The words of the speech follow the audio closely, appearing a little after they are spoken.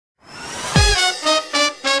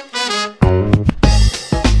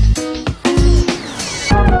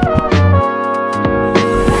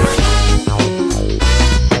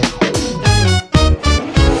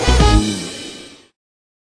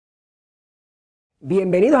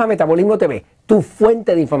Bienvenidos a Metabolismo TV, tu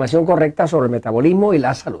fuente de información correcta sobre el metabolismo y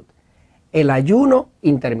la salud. El ayuno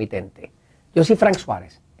intermitente. Yo soy Frank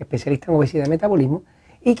Suárez, especialista en obesidad y metabolismo,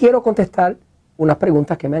 y quiero contestar unas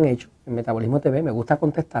preguntas que me han hecho en Metabolismo TV. Me gusta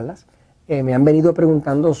contestarlas. Me han venido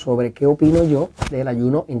preguntando sobre qué opino yo del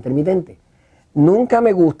ayuno intermitente. Nunca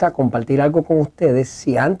me gusta compartir algo con ustedes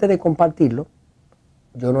si antes de compartirlo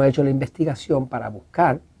yo no he hecho la investigación para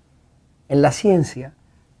buscar en la ciencia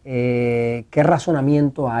qué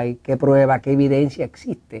razonamiento hay, qué prueba, qué evidencia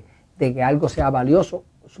existe de que algo sea valioso,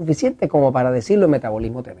 suficiente como para decirlo en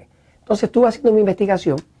Metabolismo TV. Entonces estuve haciendo mi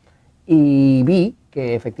investigación y vi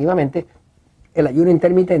que efectivamente el ayuno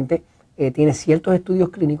intermitente tiene ciertos estudios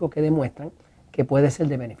clínicos que demuestran que puede ser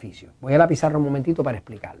de beneficio. Voy a la pizarra un momentito para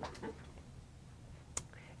explicarlo.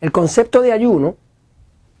 El concepto de ayuno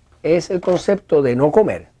es el concepto de no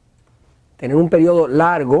comer, tener un periodo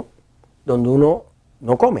largo donde uno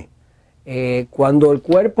no come. Cuando el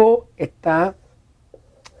cuerpo está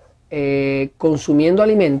consumiendo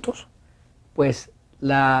alimentos, pues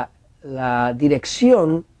la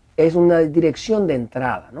dirección es una dirección de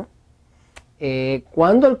entrada, ¿no?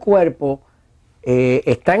 Cuando el cuerpo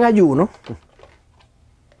está en ayuno,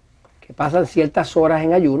 que pasan ciertas horas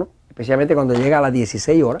en ayuno, especialmente cuando llega a las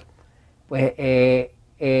 16 horas, pues es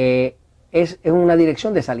una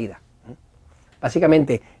dirección de salida.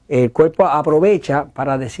 Básicamente, el cuerpo aprovecha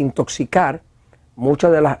para desintoxicar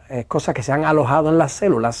muchas de las cosas que se han alojado en las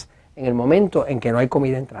células en el momento en que no hay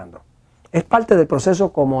comida entrando. Es parte del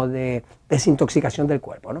proceso como de desintoxicación del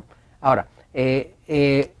cuerpo, ¿no? Ahora,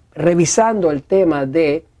 revisando el tema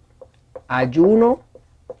de ayuno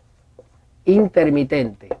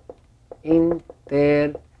intermitente.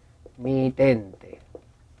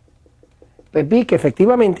 Pues vi que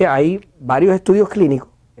efectivamente hay varios estudios clínicos,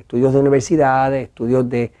 estudios de universidades, estudios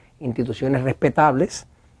de instituciones respetables,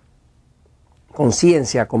 con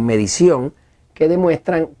ciencia, con medición, que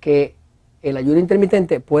demuestran que el ayuno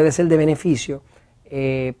intermitente puede ser de beneficio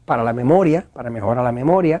para la memoria, para mejorar la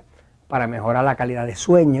memoria, para mejorar la calidad de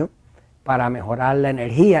sueño, para mejorar la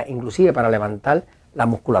energía, inclusive para levantar la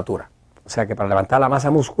musculatura. O sea que para levantar la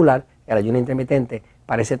masa muscular, el ayuno intermitente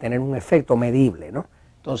parece tener un efecto medible, ¿no?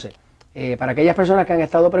 Entonces, para aquellas personas que han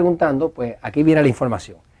estado preguntando, pues aquí viene la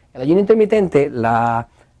información. El ayuno intermitente, la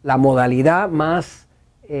modalidad más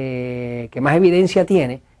que más evidencia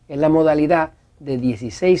tiene es la modalidad de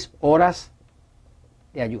 16 horas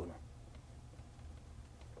de ayuno.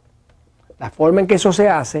 La forma en que eso se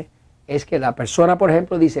hace es que la persona, por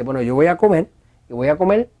ejemplo, dice, bueno, yo voy a comer y voy a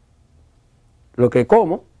comer lo que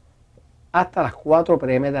como hasta las 4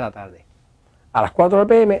 p.m. de la tarde. A las 4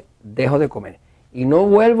 p.m. dejo de comer y no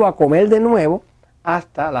vuelvo a comer de nuevo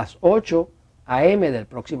hasta las 8 a.m. del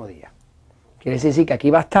próximo día. Quiere decir que aquí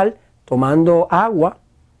va a estar tomando agua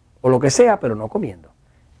o lo que sea, pero no comiendo.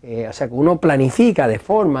 O sea que uno planifica de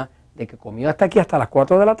forma de que comió hasta aquí, hasta las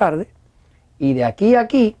 4 de la tarde, y de aquí a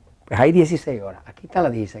aquí, pues hay 16 horas. Aquí están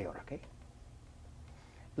las 16 horas. ¿Okay?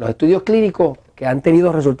 Los estudios clínicos que han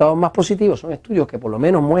tenido resultados más positivos son estudios que por lo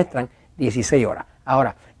menos muestran 16 horas.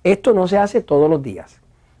 Ahora, esto no se hace todos los días.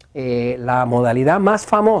 La modalidad más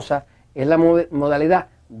famosa es la modalidad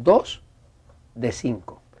 2 de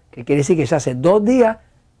 5, que quiere decir que se hace 2 días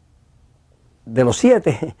de los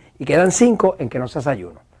 7 y quedan 5 en que no se hace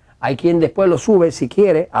ayuno. Hay quien después lo sube, si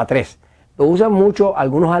quiere, a 3. Lo usan mucho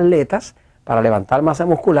algunos atletas para levantar masa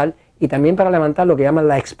muscular y también para levantar lo que llaman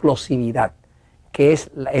la explosividad, que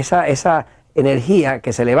es esa energía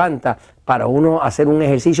que se levanta para uno hacer un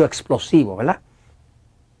ejercicio explosivo, ¿verdad?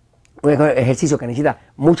 Un ejercicio que necesita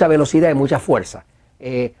mucha velocidad y mucha fuerza.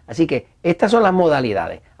 Así que estas son las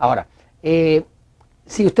modalidades. Ahora,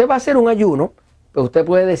 si usted va a hacer un ayuno, pues usted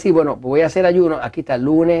puede decir, bueno, voy a hacer ayuno, aquí está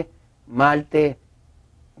lunes, martes,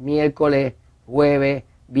 miércoles, jueves,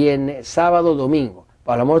 viernes, sábado, domingo.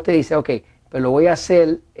 Pues a lo mejor usted dice, ok, pero lo voy a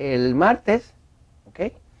hacer el martes,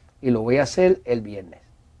 ok, y lo voy a hacer el viernes.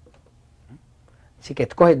 Así que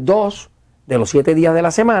escoge 2 de los 7 días de la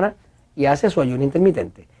semana y hace su ayuno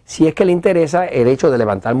intermitente. Si es que le interesa el hecho de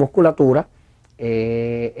levantar musculatura,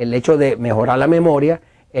 el hecho de mejorar la memoria,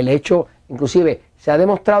 el hecho, inclusive se ha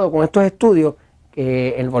demostrado con estos estudios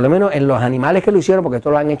que por lo menos en los animales que lo hicieron, porque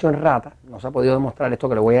esto lo han hecho en ratas, no se ha podido demostrar esto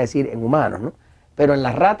que le voy a decir en humanos, ¿no? Pero en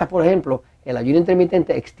las ratas, por ejemplo, el ayuno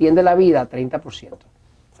intermitente extiende la vida 30%. O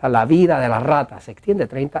sea, la vida de las ratas se extiende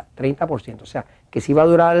 30%. O sea, que si va a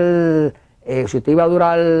durar,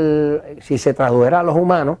 si se tradujera a los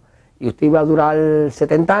humanos y usted iba a durar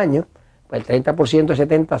 70 años, pues el 30% de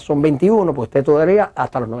 70 son 21, pues usted duraría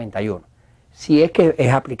hasta los 91. Si es que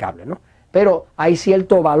es aplicable, ¿no? Pero hay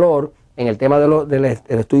cierto valor en el tema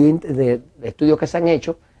de estudios que se han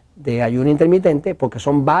hecho de ayuno intermitente, porque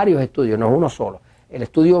son varios estudios, no es uno solo. El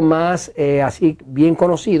estudio más así bien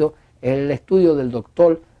conocido es el estudio del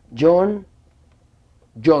doctor John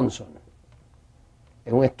Johnson.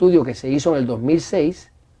 Es un estudio que se hizo en el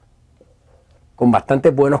 2006 con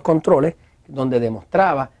bastantes buenos controles, donde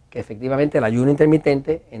demostraba que efectivamente el ayuno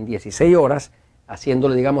intermitente en 16 horas,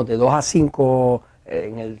 haciéndole digamos de 2 a 5,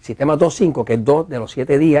 en el sistema 2-5, que es 2 de los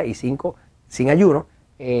 7 días y 5 sin ayuno,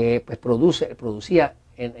 pues producía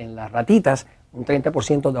en las ratitas un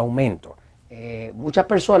 30% de aumento. Muchas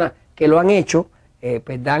personas que lo han hecho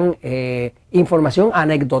pues dan información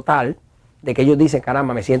anecdotal de que ellos dicen,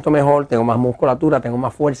 caramba, me siento mejor, tengo más musculatura, tengo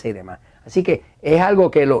más fuerza y demás. Así que es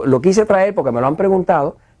algo que lo quise traer porque me lo han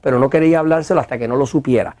preguntado, pero no quería hablárselo hasta que no lo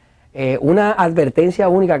supiera. Una advertencia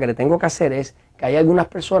única que le tengo que hacer es que hay algunas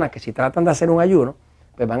personas que si tratan de hacer un ayuno,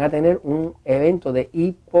 pues van a tener un evento de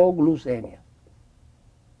hipoglucemia.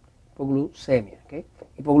 Hipoglucemia, ¿okay?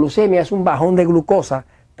 Hipoglucemia es un bajón de glucosa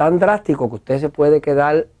tan drástico que usted se puede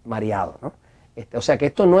quedar mareado, ¿no? O sea que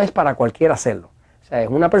esto no es para cualquiera hacerlo. O sea, es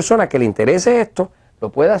una persona que le interese esto,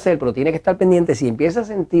 lo puede hacer, pero tiene que estar pendiente. Si empieza a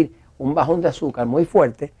sentir un bajón de azúcar muy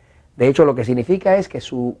fuerte, de hecho lo que significa es que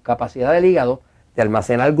su capacidad del hígado de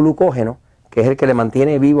almacenar glucógeno, que es el que le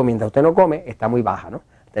mantiene vivo mientras usted no come, está muy baja, ¿no?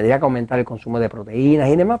 Tendría que aumentar el consumo de proteínas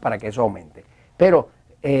y demás para que eso aumente. Pero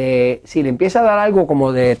si le empieza a dar algo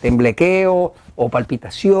como de temblequeo o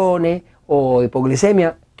palpitaciones o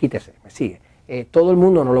hipoglicemia, quítese, me sigue. Todo el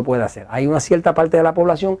mundo no lo puede hacer. Hay una cierta parte de la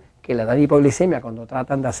población que le da hipoglicemia cuando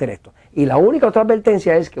tratan de hacer esto. Y la única otra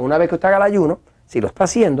advertencia es que una vez que usted haga el ayuno, si lo está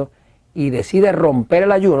haciendo y decide romper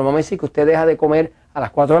el ayuno, vamos a decir que usted deja de comer a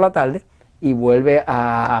las 4 de la tarde y vuelve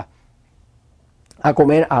a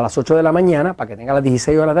comer a las 8 de la mañana para que tenga las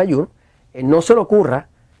 16 horas de ayuno, no se le ocurra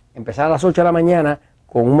empezar a las 8 de la mañana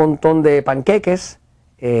con un montón de panqueques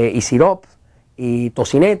y sirops y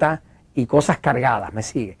tocineta y cosas cargadas, me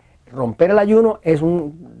sigue. Romper el ayuno es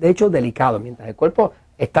de hecho delicado. Mientras el cuerpo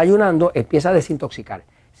está ayunando, empieza a desintoxicar.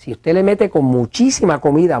 Si usted le mete con muchísima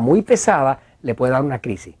comida muy pesada, le puede dar una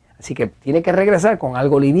crisis. Así que tiene que regresar con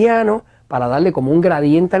algo liviano para darle como un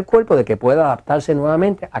gradiente al cuerpo de que pueda adaptarse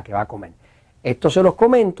nuevamente a que va a comer. Esto se los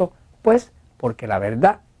comento, pues, porque la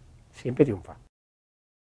verdad siempre triunfa.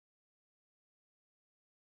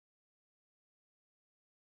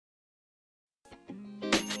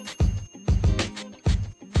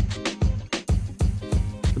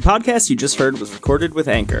 The podcast you just heard was recorded with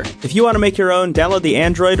Anchor. If you want to make your own, download the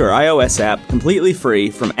Android or iOS app completely free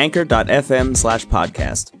from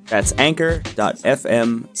anchor.fm/podcast. That's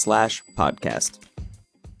anchor.fm/podcast.